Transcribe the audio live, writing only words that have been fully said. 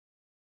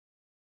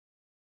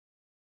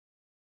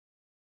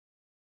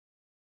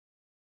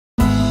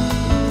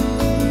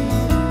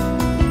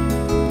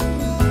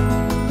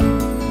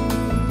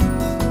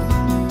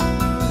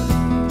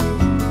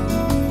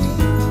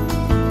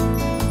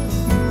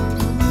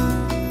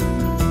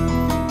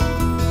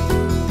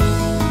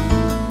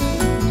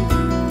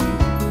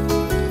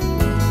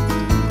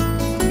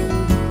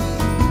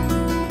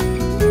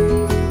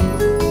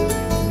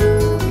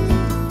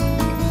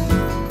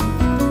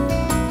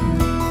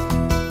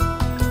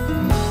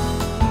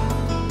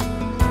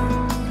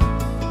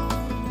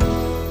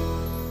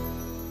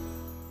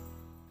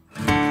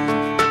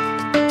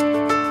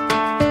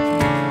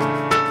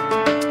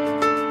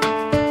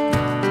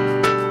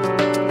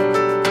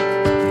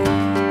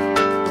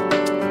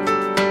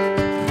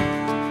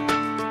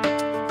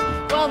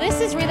this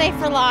is Relay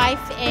for Life,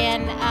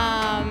 and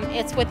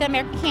it's with the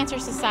American Cancer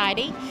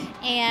Society,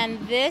 and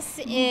this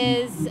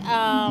is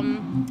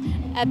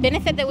a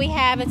benefit that we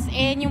have. It's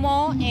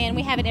annual, and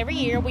we have it every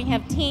year. We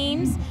have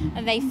teams,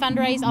 and they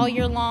fundraise all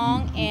year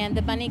long, and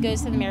the money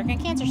goes to the American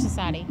Cancer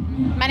Society.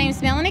 My name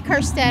is Melanie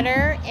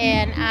Kerstetter,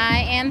 and I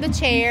am the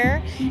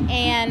chair,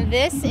 and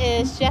this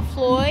is Jeff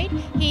Floyd.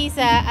 He's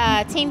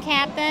a team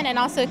captain and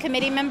also a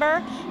committee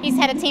member. He's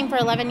had a team for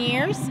 11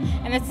 years,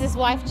 and this is his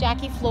wife,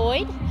 Jackie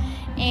Floyd.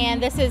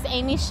 And this is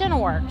Amy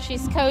Shinnework.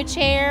 She's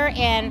co-chair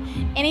and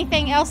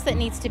anything else that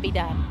needs to be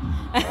done.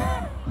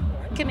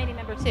 Committee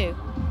member 2.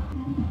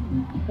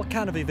 What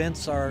kind of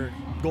events are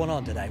going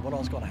on today? What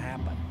else is going to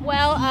happen?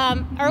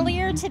 Well,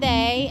 earlier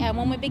today,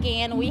 when we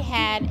began, we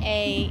had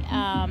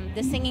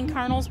the singing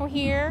colonels were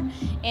here,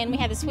 and we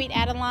had the Sweet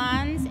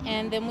Adelines,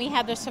 and then we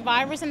had the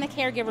survivors and the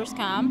caregivers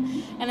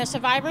come, and the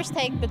survivors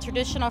take the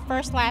traditional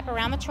first lap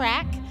around the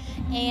track,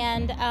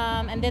 and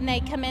then they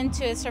come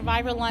into a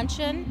survivor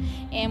luncheon,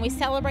 and we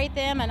celebrate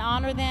them and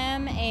honor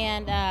them,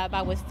 and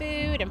with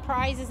food and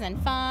prizes and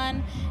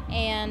fun,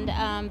 and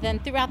then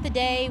throughout the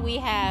day we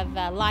have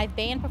live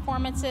band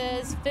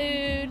performances,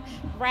 food,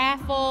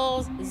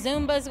 raffles,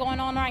 Zumba's going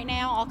on right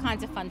now, all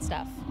kinds of fun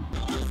stuff.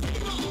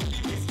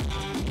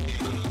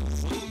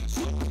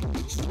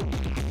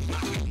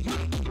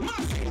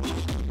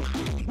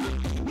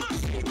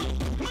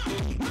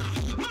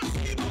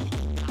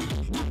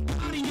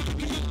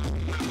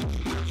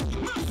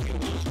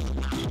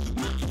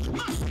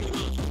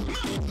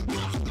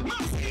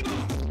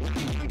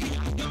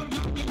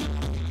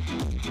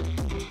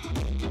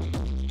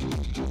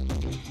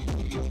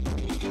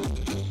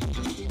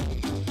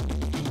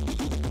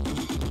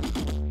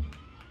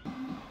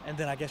 And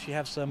then I guess you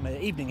have some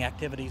evening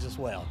activities as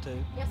well, too.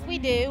 Yes, we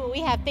do. We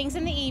have things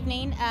in the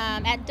evening.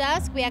 At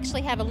dusk, we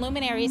actually have a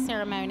luminary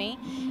ceremony,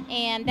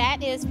 and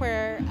that is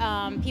where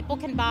people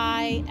can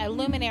buy a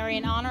luminary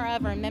in honor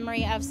of or in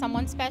memory of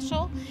someone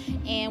special,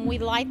 and we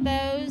light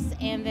those,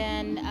 and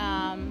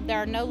then there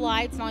are no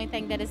lights. The only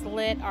thing that is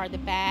lit are the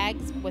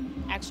bags with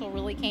actual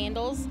really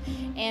candles,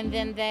 and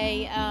then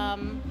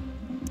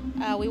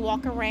we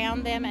walk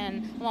around them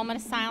and a moment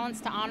of silence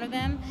to honor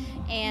them,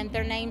 and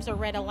their names are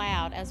read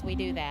aloud as we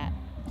do that.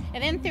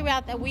 And then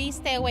throughout that, we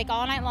stay awake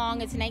all night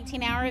long. It's an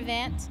 18-hour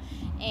event,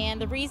 and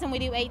the reason we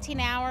do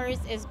 18 hours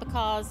is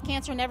because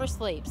cancer never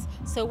sleeps,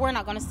 so we're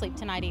not going to sleep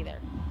tonight either.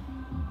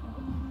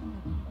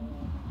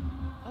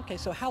 Okay,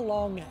 so how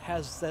long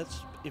has this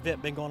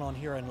event been going on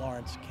here in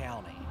Lawrence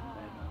County?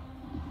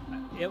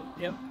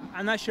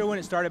 I'm not sure when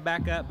it started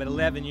back up, but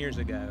 11 years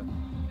ago.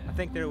 I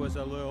think there was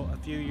a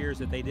few years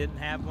that they didn't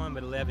have one,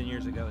 but 11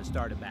 years ago it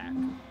started back.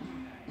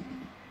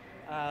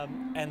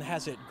 And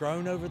has it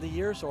grown over the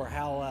years, or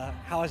how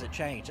has it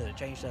changed? Has it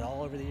changed at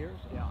all over the years?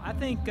 Yeah, I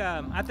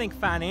think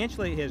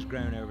financially it has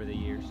grown over the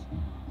years.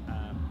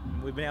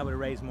 We've been able to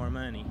raise more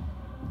money,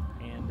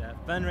 and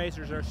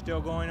fundraisers are still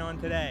going on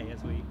today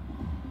as we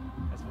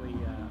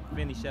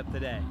finish up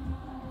today.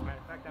 Matter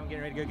of fact, I'm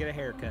getting ready to go get a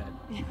haircut.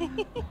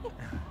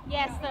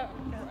 Yes.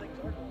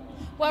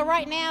 Well,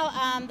 right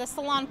now, the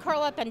salon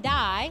Curl Up and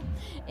Dye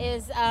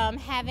is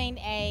having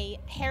a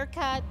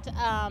haircut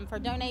for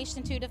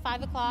donation 2 to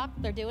 5 o'clock.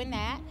 They're doing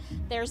that.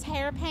 There's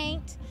hair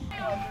paint.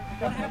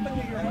 What happened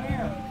to your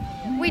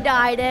hair? We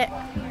dyed it.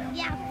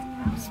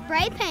 Yeah,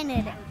 spray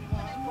painted it.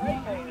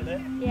 Spray painted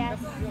it? Yes.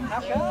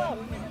 How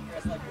come?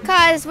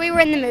 Because we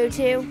were in the mood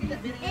to.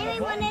 And we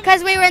wanted,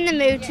 Because we were in the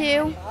mood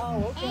to.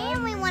 Oh, okay.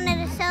 and we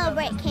wanted to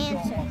celebrate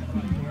cancer.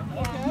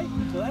 Okay.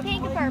 So that's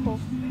Pink and great. purple.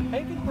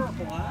 Pink and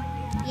purple, huh?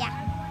 Yeah,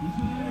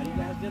 Yeah, you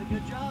guys did a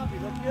good job. You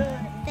look good.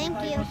 Thank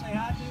Anybody you. want to say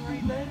hi to you or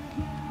anything?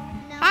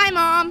 no. Hi,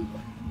 Mom.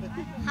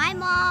 Hi,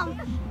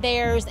 Mom.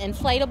 There's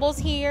inflatables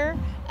here.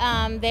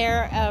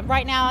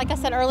 Right now, like I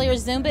said earlier,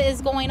 Zumba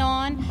is going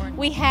on.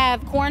 We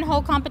have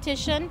cornhole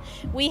competition.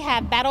 We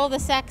have Battle of the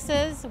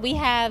Sexes. We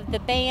have the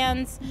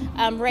bands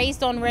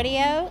Raised on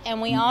Radio,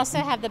 and we also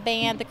have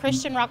the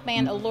Christian rock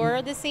band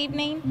Allure this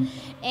evening.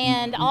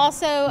 And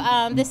also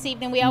this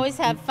evening, we always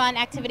have fun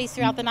activities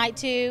throughout the night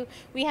too.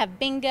 We have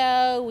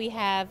bingo. We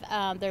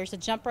have there's a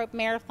jump rope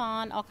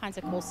marathon. All kinds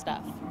of cool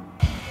stuff.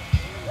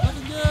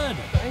 Looking good.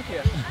 Thank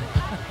you.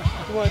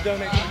 You want to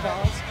donate to the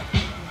cause?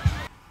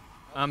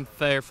 I'm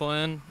Thayer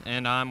Flynn,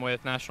 and I'm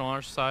with National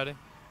Honor Society.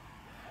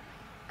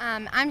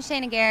 I'm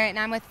Shannon Garrett, and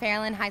I'm with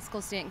Fairland High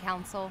School Student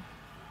Council.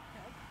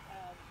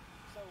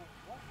 So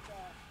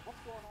what's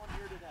going on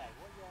here today?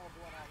 What are you all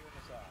doing out here in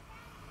the sun?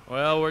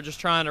 Well, we're just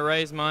trying to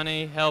raise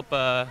money, help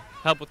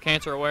with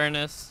cancer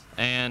awareness,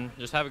 and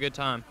just have a good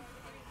time.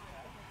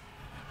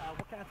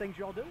 What kind of things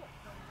y'all doing?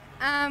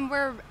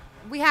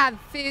 We have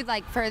food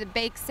like for the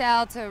bake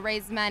sale to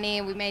raise money,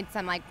 and we made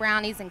some like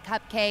brownies and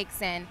cupcakes,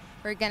 and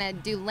we're gonna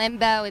do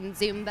limbo and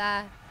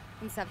Zumba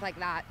and stuff like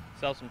that.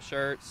 Sell some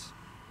shirts.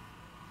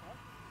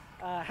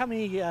 How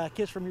many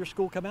kids from your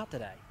school come out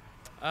today?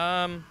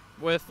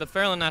 With the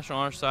Fairland National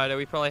Honor Society,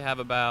 we probably have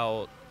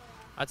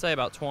I'd say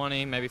about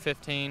 20, maybe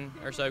 15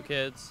 or so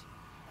kids.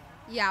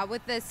 Yeah,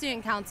 with the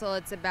student council,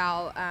 it's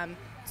about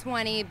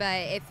 20,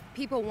 but if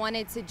people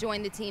wanted to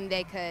join the team,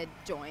 they could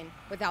join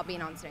without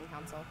being on student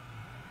council.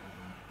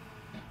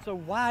 So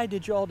why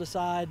did you all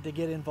decide to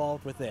get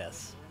involved with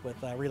this,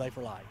 with Relay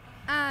for Life?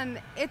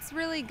 It's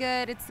really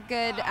good. It's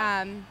good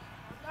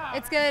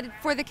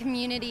for the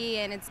community,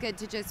 and it's good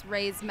to just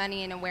raise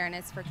money and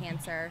awareness for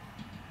cancer.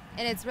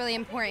 And it's really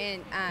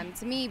important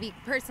to me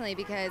personally,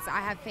 because I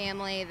have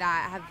family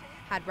that have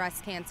had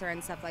breast cancer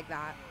and stuff like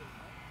that.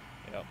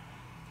 Yep.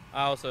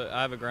 I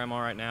have a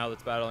grandma right now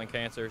that's battling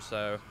cancer,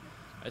 so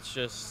it's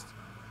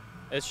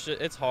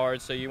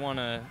hard. So you want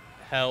to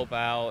help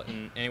out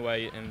in any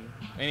way, in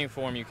any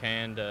form you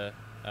can, to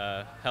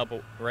help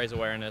raise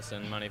awareness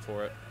and money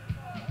for it.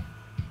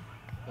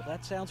 Well,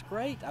 that sounds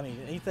great. I mean,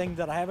 anything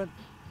that I haven't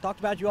talked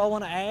about you all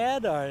want to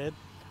add, or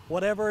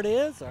whatever it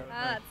is? Or,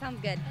 That sounds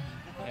good.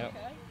 Yep.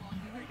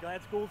 you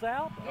glad school's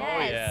out? Oh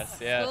yes,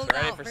 yeah, School's it's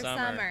ready out for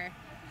summer.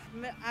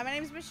 My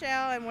name is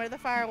Michelle, and we're the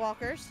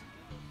Firewalkers.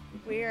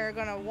 We are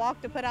going to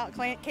walk to put out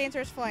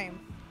cancer's flame.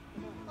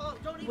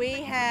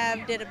 We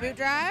did a boot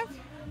drive.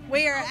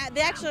 We're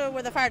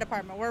the fire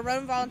department. We're a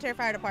Rome Volunteer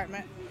Fire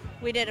Department.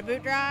 We did a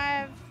boot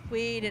drive.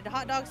 We did a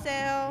hot dog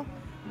sale.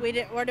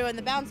 We're doing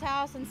the bounce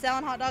house and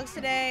selling hot dogs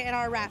today, and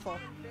our raffle.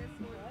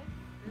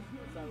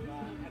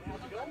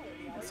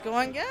 It's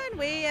going good.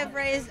 We have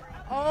raised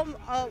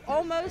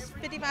almost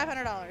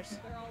 $5,500.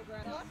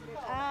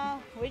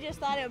 We just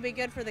thought it would be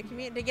good for the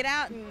community to get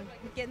out and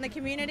get in the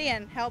community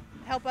and help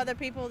other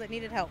people that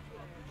needed help.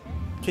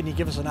 Can you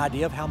give us an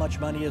idea of how much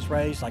money is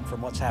raised, like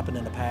from what's happened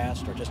in the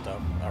past, or just a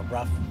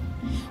rough?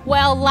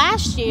 Well,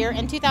 last year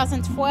in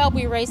 2012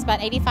 we raised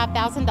about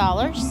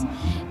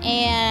 $85,000,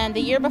 and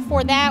the year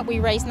before that we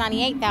raised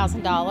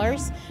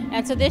 $98,000.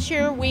 And so this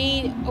year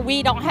we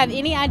don't have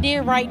any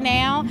idea right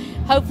now.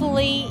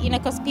 Hopefully,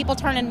 because people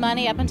turn in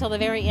money up until the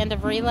very end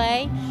of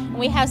Relay.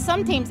 We have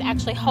some teams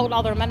actually hold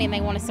all their money and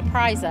they want to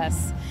surprise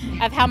us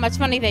of how much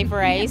money they've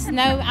raised.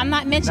 No, I'm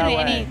not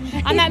mentioning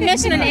I'm not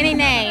mentioning any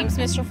names,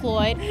 Mr.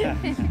 Floyd.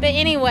 But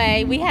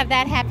anyway, we have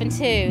that happen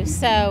too.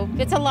 So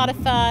it's a lot of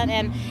fun,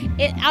 and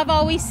I've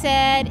always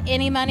said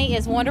any money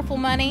is wonderful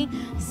money.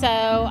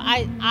 So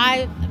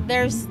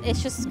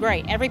it's just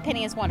great. Every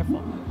penny is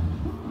wonderful.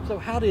 So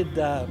how did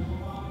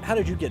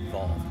you get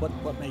involved?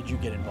 What made you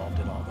get involved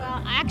in all that?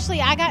 Well,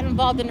 actually, I got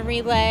involved in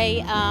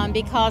Relay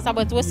because I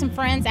was with some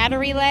friends at a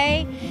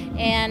Relay,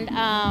 and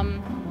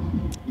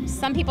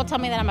some people tell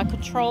me that I'm a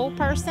control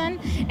person,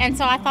 and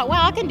so I thought,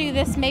 well, I can do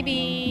this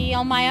maybe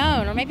on my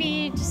own, or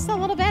maybe just a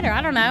little better,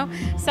 I don't know.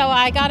 So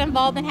I got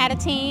involved and had a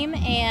team,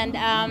 and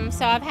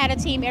so I've had a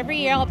team every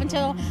year up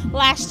until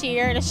last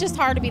year, and it's just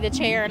hard to be the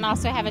chair and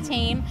also have a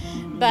team,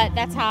 but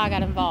that's how I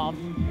got involved,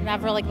 and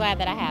I'm really glad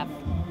that I have.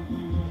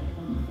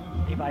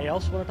 Anybody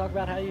else want to talk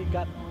about how you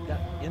got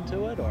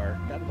into it or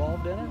got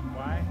involved in it?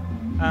 Why?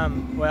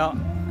 Well,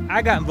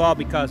 I got involved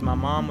because my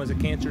mom was a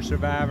cancer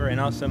survivor, and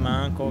also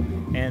my uncle,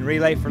 and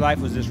Relay for Life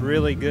was just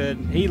really good.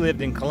 He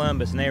lived in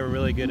Columbus, and they were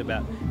really good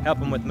about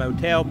helping with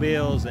motel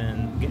bills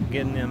and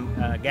getting them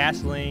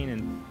gasoline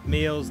and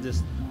meals,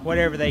 just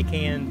whatever they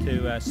can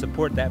to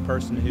support that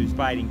person who's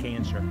fighting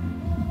cancer.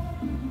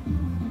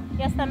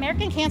 Yes, the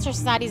American Cancer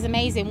Society is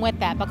amazing with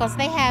that, because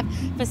they have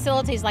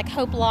facilities like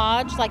Hope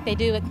Lodge, like they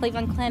do at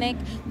Cleveland Clinic,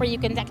 where you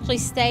can actually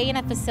stay in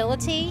a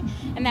facility,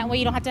 and that way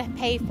you don't have to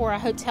pay for a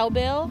hotel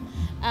bill.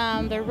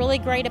 They're really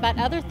great about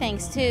other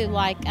things too,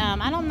 like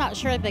I'm not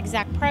sure of the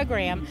exact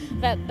program,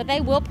 but they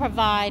will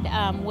provide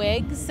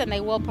wigs, and they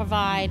will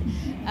provide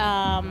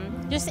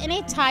just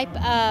any type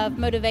of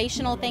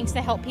motivational things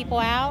to help people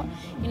out.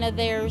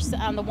 There's the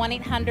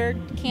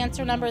 1-800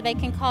 cancer number they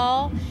can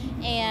call,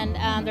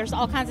 and there's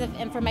all kinds of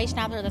information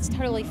out there that's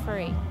totally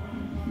free.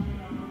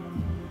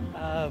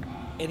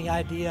 Any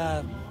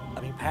idea,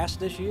 past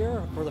this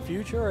year for the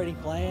future? Any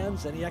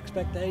plans, any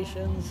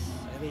expectations?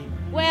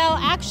 Well,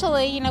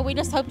 actually, we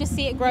just hope to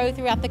see it grow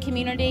throughout the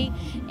community,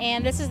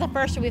 and this is the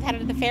first year we've had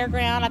it at the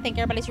fairground. I think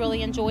everybody's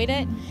really enjoyed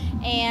it,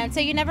 and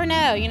so you never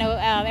know.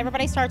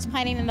 Everybody starts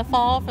planning in the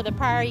fall for the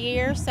prior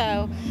year,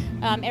 so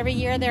every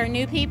year there are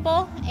new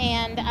people,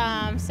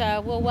 and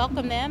so we'll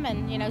welcome them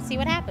and see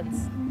what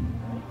happens.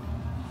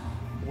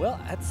 Well,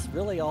 that's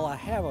really all I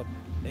have.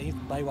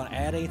 Anybody want to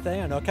add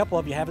anything? I know a couple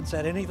of you haven't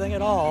said anything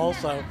at all,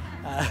 so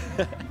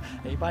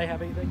anybody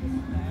have anything to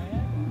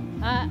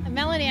add?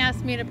 Melanie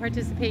asked me to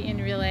participate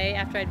in Relay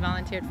after I'd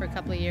volunteered for a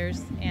couple of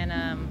years, and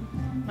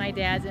my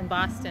dad's in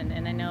Boston,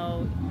 and I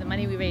know the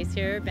money we raise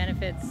here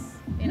benefits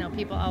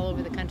people all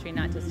over the country,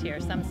 not just here.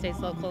 Some stays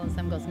local and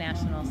some goes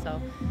national, so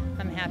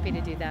I'm happy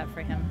to do that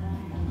for him.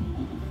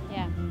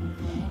 Yeah.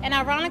 And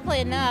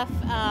ironically enough,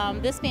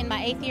 this being my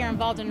 8th year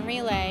involved in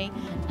Relay,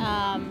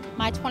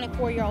 my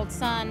 24-year-old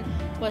son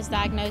was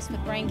diagnosed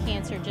with brain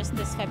cancer just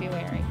this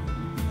February.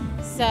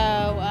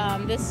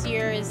 So this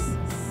year is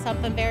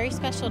something very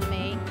special to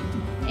me,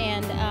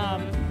 and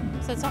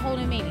so it's a whole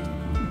new meaning.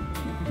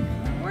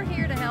 We're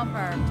here to help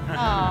her.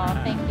 Oh,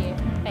 thank you.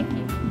 Thank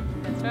you.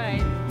 That's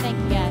right. Thank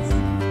you, guys.